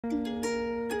Hey,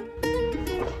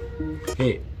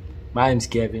 my name's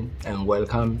Kevin and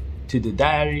welcome to the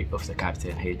Diary of the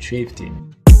Captain Head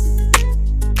 15.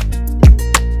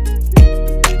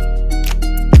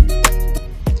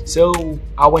 So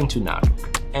I went to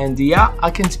Narok, and yeah, I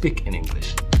can speak in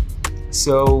English.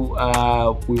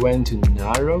 So we went to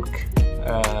Narok.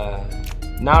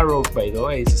 Narok, by the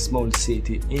way, is a small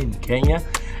city in Kenya,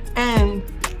 and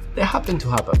they happen to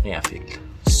have an airfield.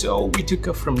 So we took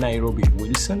off from Nairobi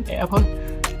Wilson Airport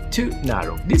to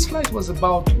Narok. This flight was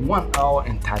about 1 hour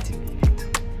and 30 minutes.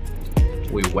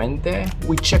 We went there,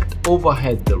 we checked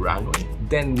overhead the runway,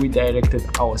 then we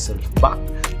directed ourselves back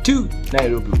to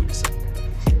Nairobi Wilson.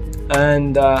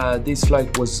 And this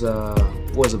flight was a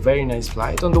very nice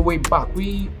flight. On the way back,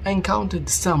 we encountered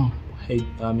some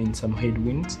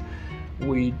headwinds,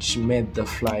 which made the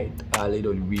flight a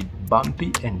little bit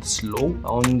bumpy and slow.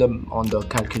 On the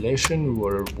calculation,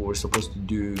 we were supposed to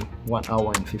do 1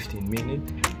 hour and 15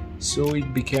 minutes, so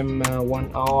it became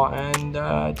 1 hour and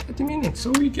 30 minutes.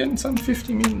 So we gained some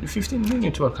 15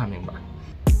 minutes while coming back.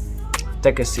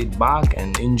 Take a seat back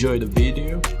and enjoy the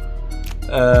video.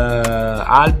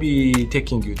 I'll be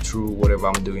taking you through whatever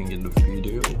I'm doing in the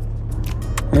video.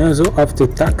 Yeah, so after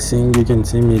taxiing, you can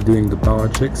see me doing the power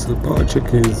check. So the power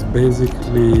check is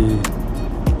basically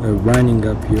running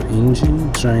up your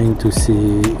engine, trying to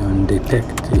see and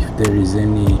detect if there is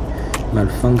any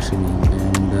malfunctioning,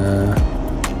 and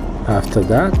after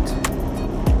that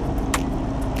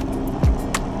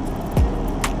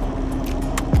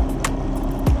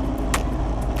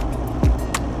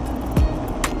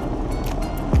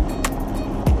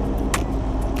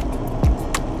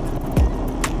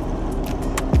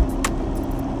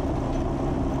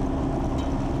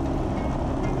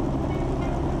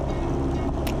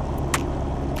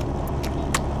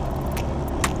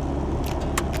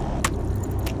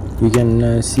you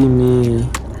can see me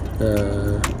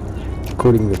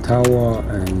calling the tower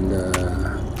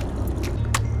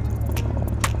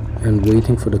and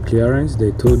waiting for the clearance.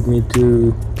 They told me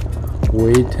to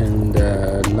wait and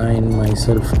line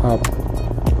myself up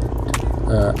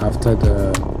after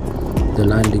the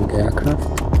landing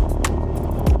aircraft.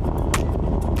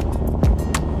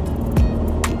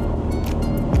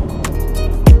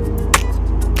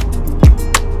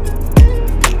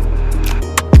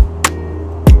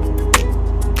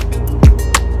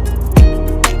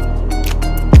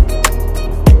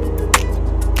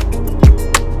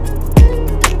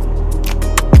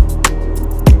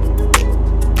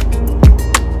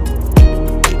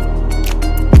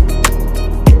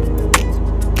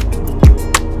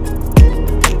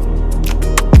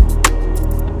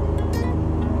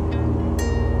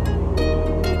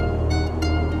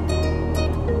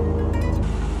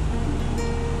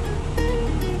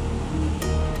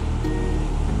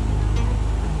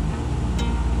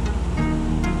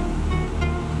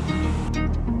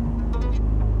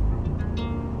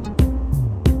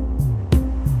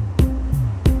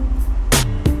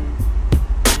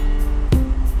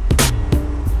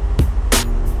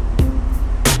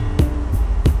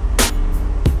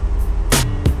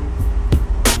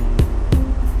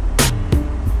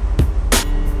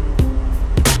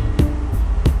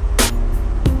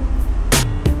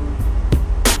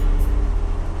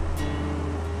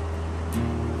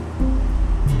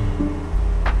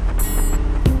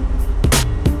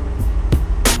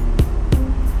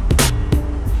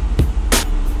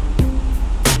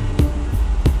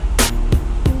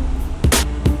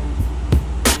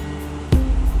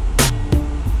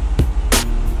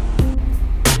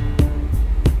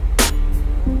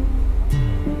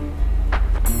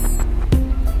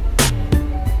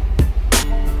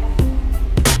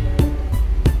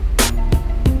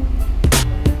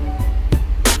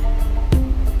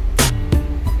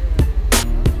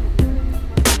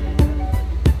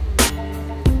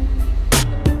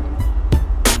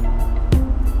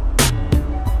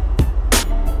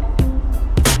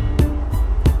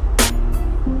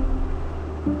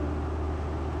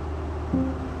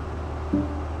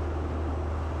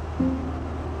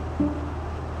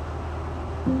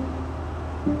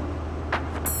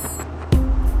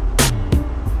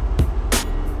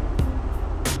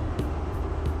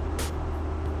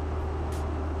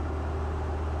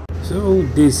 So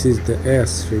this is the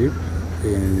airstrip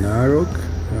in Narok,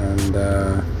 and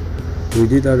we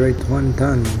did a right 1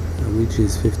 turn, which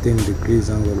is 15 degrees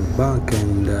angle of back,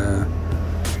 and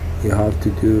you have to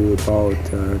do about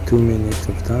 2 minutes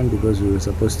of turn because we were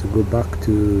supposed to go back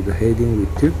to the heading we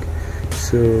took.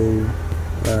 So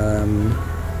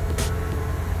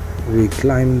we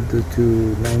climbed to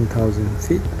 9,000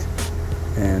 feet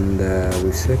and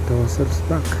we set ourselves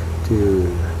back to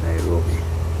Nairobi.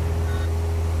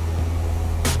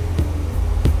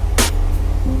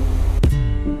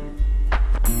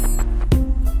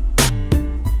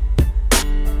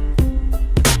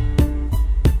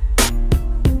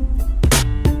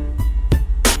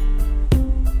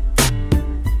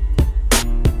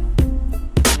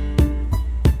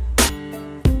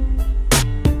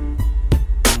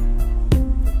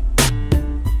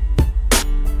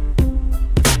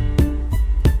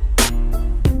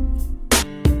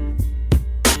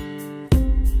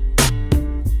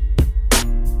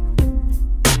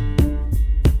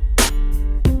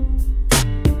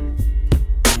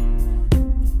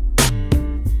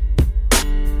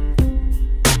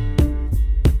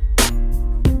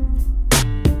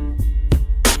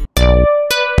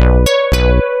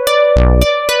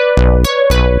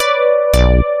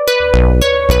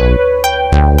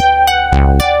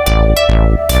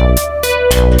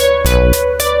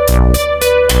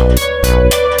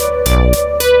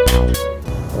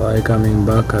 While coming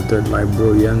back, I told my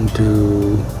bro Yan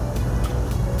to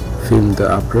film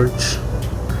the approach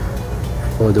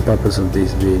for the purpose of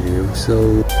this video.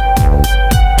 So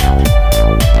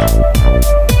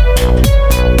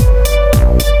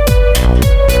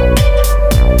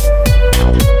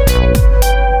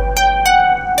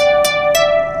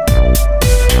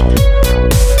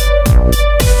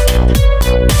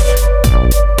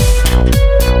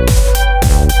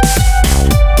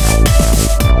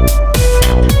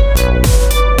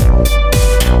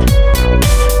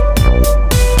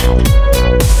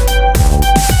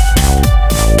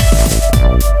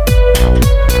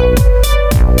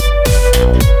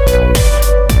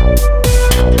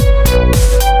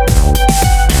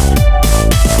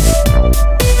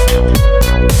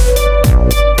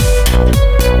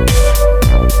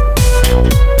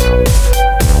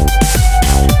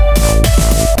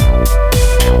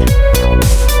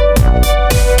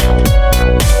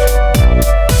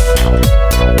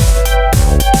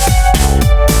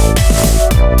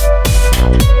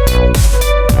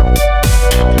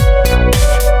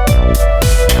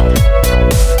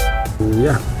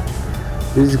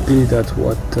basically that's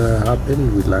what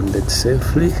happened. We landed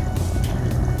safely,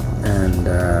 and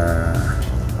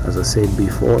as I said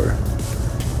before,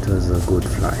 it was a good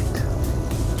flight.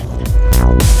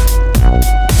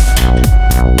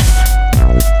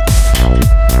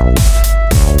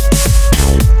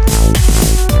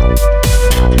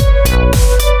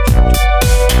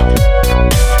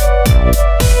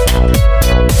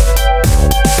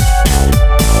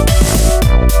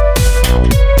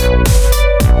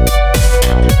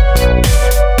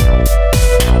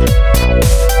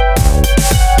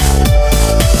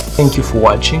 Thank you for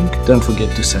watching. Don't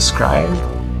forget to subscribe,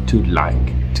 to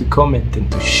like, to comment,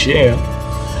 and to share.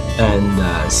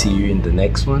 And see you in the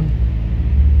next one.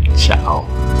 Ciao.